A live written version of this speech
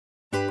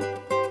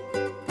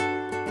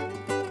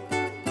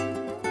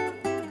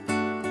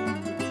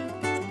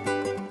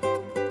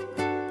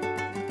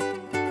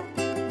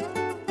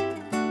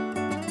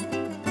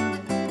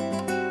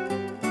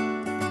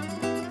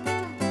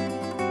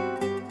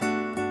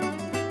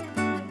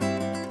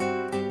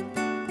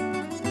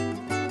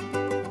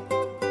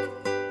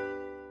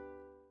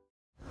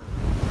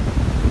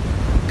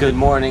Good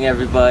morning,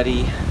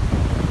 everybody.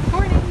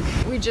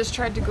 Morning. We just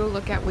tried to go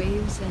look at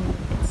waves and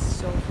it's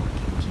so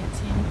foggy, we can't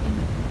see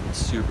anything. It's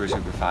super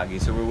foggy,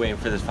 so we're waiting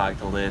for this fog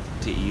to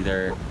lift to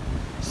either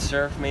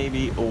surf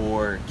maybe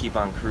or keep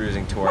on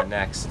cruising to our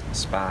next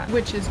spot.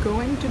 Which is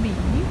going to be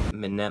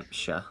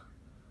Menemsha.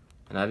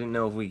 And I didn't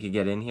know if we could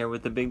get in here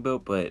with the big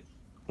boat, but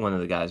one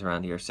of the guys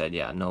around here said,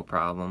 yeah, no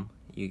problem.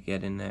 You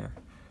get in there.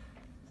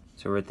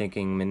 So we're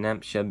thinking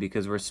Menemsha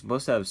because we're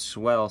supposed to have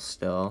swell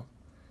still.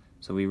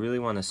 So we really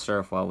want to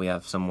surf while we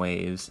have some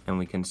waves, and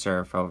we can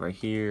surf over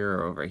here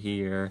or over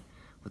here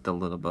with the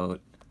little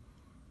boat.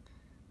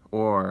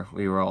 Or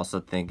we were also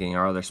thinking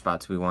our other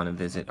spots we want to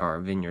visit are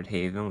Vineyard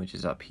Haven, which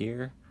is up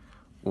here,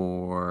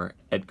 or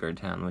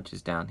Edgartown, which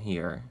is down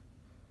here.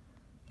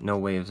 No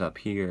waves up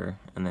here,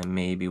 and then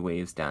maybe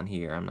waves down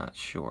here, I'm not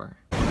sure.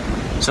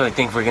 So I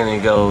think we're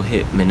gonna go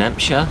hit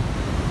Menemsha.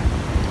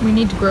 we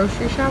need to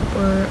grocery shop.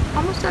 We're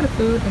almost out of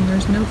food and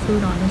there's no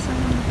food on this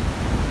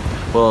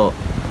island. Well,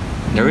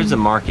 there is a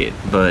market,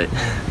 but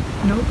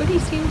nobody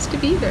seems to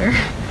be there.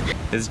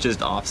 It's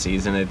just off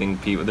season. I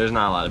think there's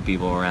not a lot of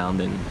people around,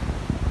 and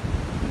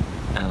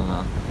I don't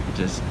know,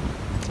 it's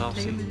off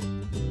season.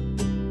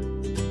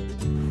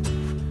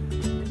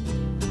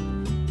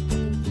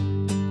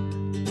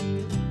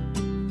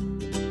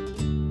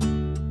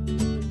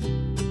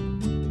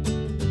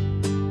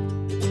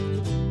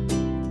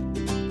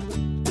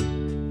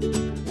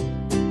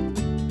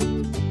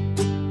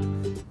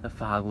 The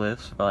fog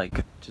lifts for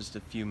like just a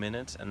few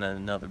minutes, and then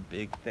another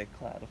big thick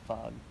cloud of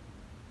fog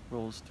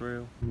rolls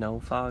through. No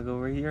fog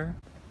over here,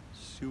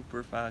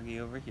 super foggy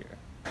over here.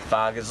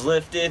 Fog is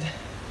lifted,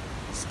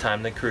 it's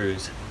time to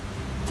cruise.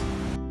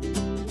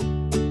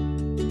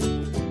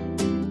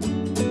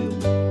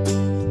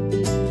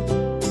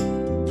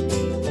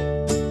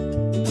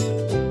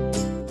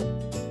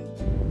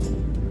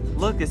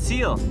 Look, a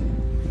seal.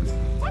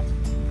 What?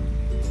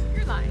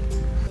 You're lying.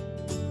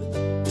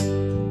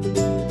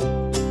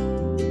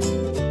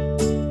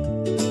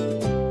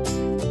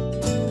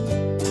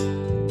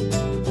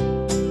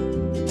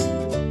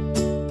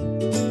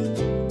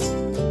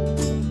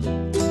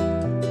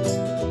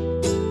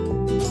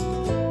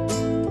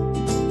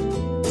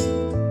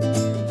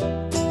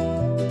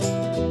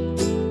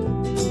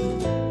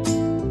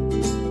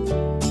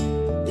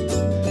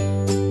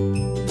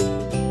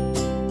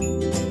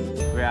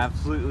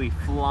 Absolutely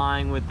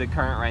flying with the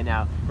current right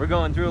now. We're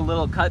going through a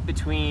little cut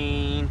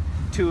between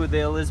two of the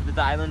Elizabeth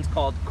Islands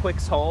called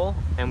Quick's Hole,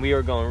 and we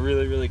are going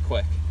really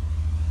quick.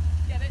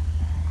 Get it?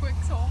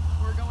 Quick's Hole.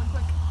 We're going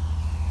quick.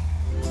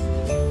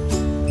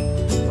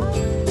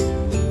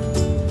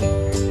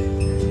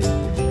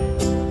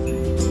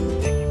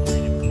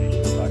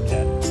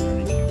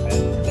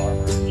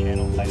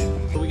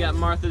 So we got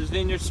Martha's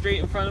Vineyard straight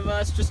in front of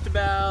us, just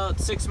about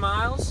 6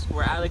 miles.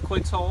 We're out of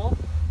Quick's Hole.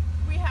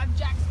 We have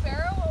Jack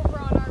Sparrow over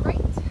on our right.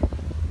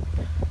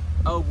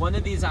 Oh, one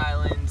of these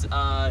islands,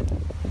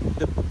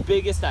 the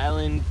biggest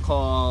island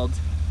called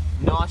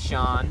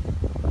Noshan,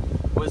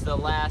 was the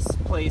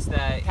last place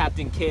that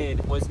Captain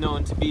Kidd was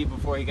known to be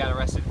before he got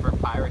arrested for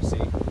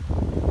piracy.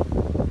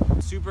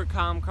 Super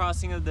calm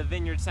crossing of the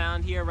Vineyard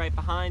Sound here right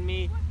behind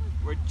me.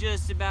 We're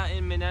just about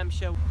in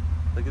Menemsha.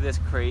 Look at this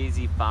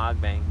crazy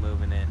fog bank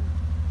moving in.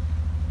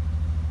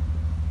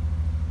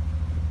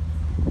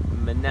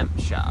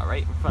 Menemsha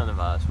right in front of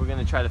us. We're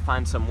gonna try to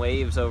find some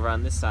waves over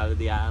on this side of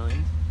the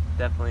island.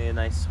 Definitely a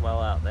nice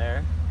swell out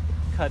there.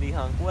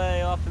 Cuttyhunk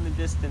way off in the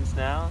distance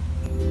now.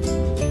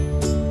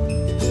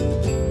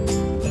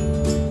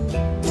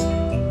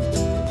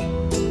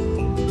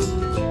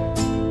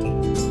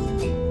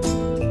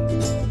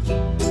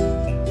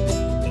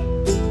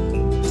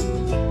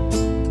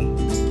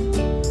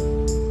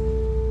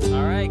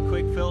 All right,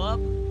 quick fill up,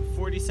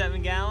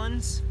 47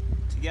 gallons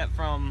to get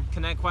from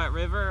Connecticut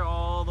River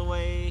all the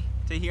way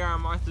to here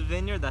on Martha's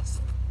Vineyard. That's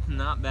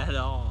not bad at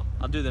all.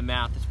 I'll do the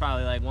math. It's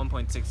probably like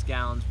 1.6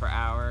 gallons per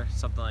hour,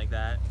 something like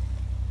that.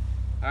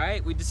 All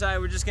right, we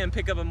decided we're just gonna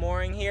pick up a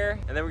mooring here,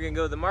 and then we're gonna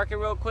go to the market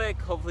real quick,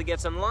 hopefully get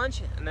some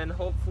lunch, and then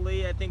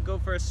hopefully, I think, go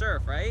for a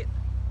surf, right?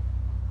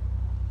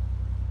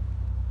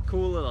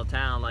 Cool little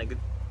town, like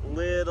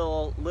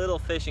little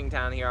fishing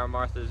town here on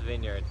Martha's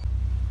Vineyard.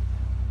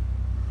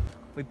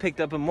 We picked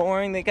up a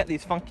mooring. They got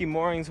these funky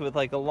moorings with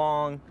like a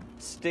long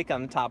stick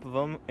on the top of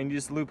them, and you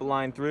just loop a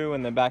line through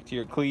and then back to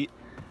your cleat.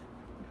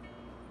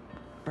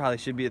 Probably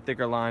should be a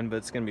thicker line, but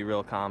it's gonna be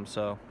real calm,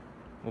 so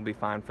we'll be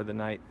fine for the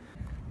night.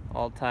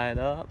 All tied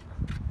up,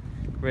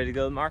 ready to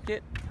go to the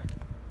market.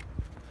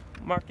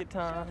 Market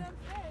time.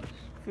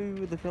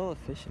 Food, look at all the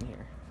fish in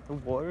here. The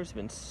water's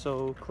been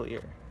so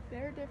clear.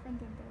 They're different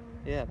than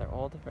those. Yeah, they're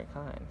all different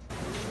kinds.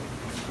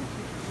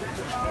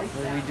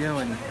 What are we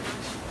doing?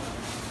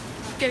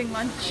 Getting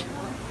lunch.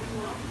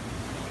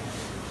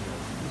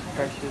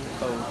 Precious.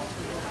 Oh,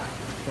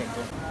 can't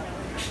go.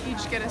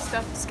 Each get a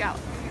stuffed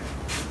scallop.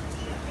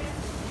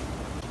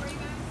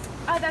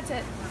 Oh, that's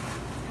it.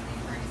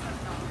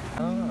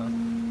 Oh.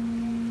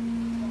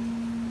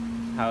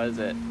 How is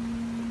it?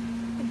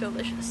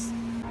 Delicious.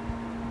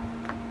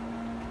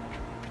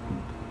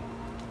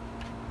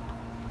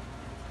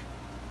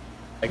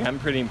 Like, I'm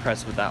pretty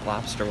impressed with that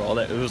lobster roll.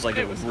 It was like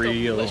It was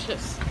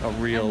delicious. a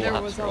real and there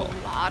lobster roll. was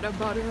a lot of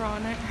butter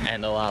on it.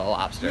 And a lot of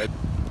lobster.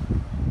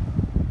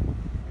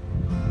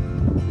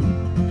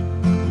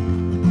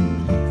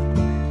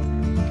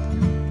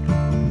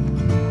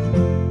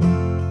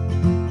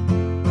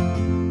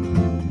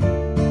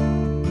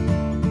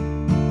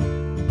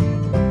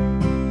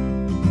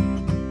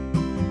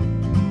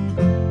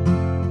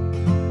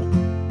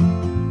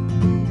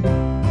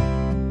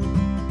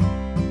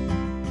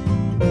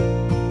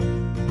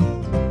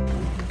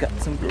 Got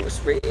some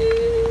groceries.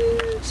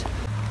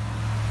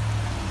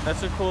 That's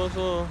the coolest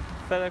little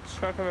FedEx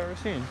truck I've ever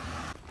seen.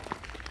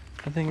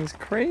 That thing is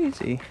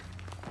crazy.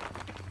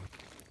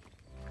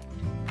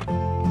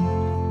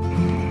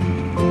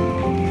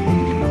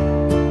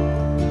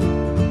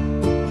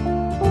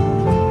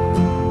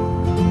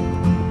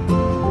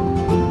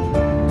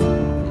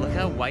 Look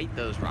how white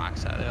those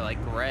rocks are. They're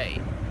like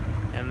gray.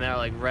 And they're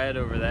like red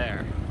over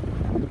there.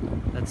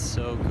 That's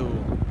so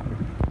cool.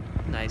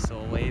 Nice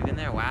little wave in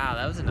there. Wow,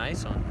 that was a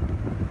nice one.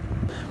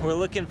 We're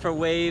looking for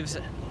waves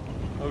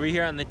over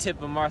here on the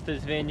tip of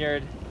Martha's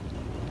Vineyard.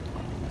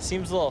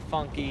 Seems a little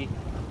funky.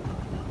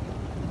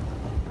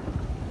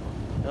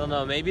 I don't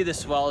know, maybe the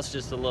swell is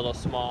just a little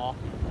small.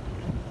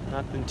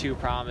 Nothing too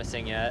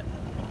promising yet.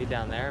 Be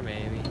down there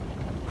maybe.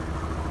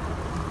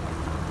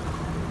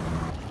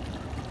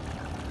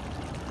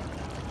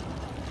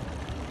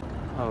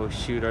 Oh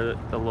shoot, are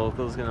the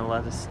locals gonna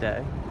let us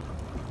stay?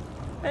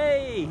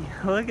 Hey,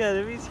 look at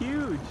him, he's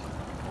huge.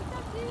 What's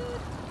up,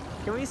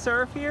 dude? Can we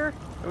surf here?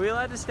 Are we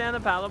allowed to stand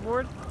on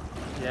paddleboard?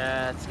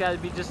 Yeah, it's gotta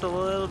be just a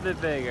little bit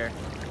bigger.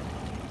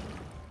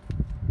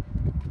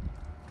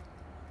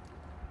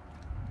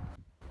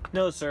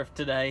 No surf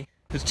today.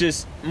 It's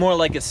just more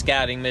like a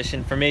scouting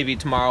mission for maybe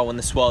tomorrow when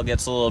the swell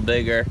gets a little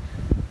bigger.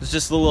 It's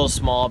just a little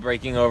small,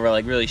 breaking over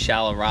like really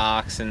shallow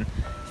rocks, and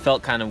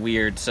felt kind of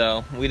weird,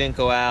 so we didn't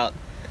go out.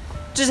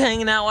 Just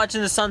hanging out,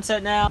 watching the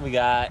sunset now. We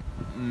got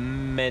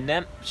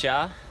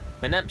Menemsha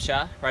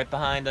right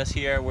behind us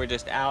here. We're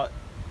just out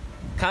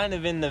kind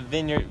of in the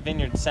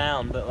Vineyard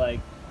Sound, but like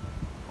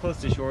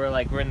close to shore.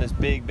 Like we're in this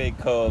big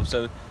cove,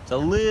 so it's a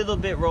little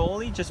bit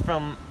rolly just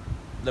from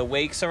the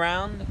wakes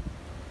around,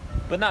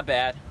 but not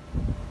bad.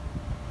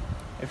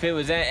 If it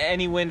was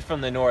any wind from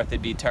the north,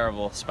 it'd be a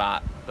terrible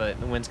spot, but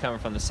the wind's coming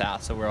from the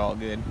south, so we're all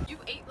good. You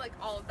ate like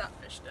all of that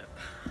fish dip.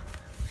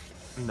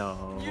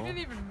 No. You didn't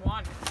even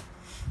want it.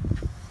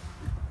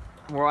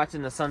 We're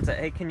watching the sunset.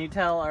 Hey, can you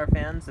tell our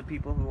fans, the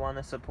people who want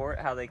to support,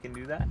 how they can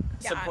do that?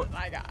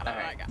 I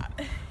got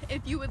it.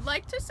 If you would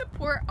like to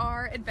support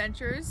our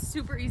adventures,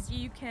 super easy.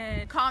 You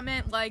can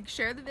comment, like,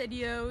 share the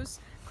videos,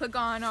 click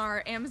on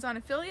our Amazon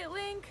affiliate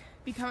link,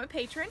 become a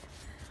patron,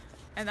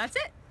 and that's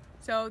it.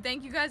 So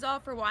thank you guys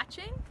all for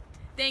watching.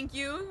 Thank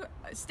you.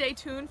 Stay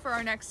tuned for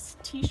our next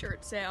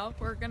t-shirt sale.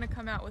 We're gonna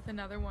come out with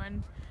another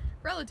one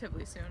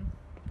relatively soon,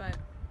 but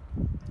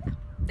yeah,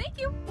 thank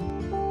you.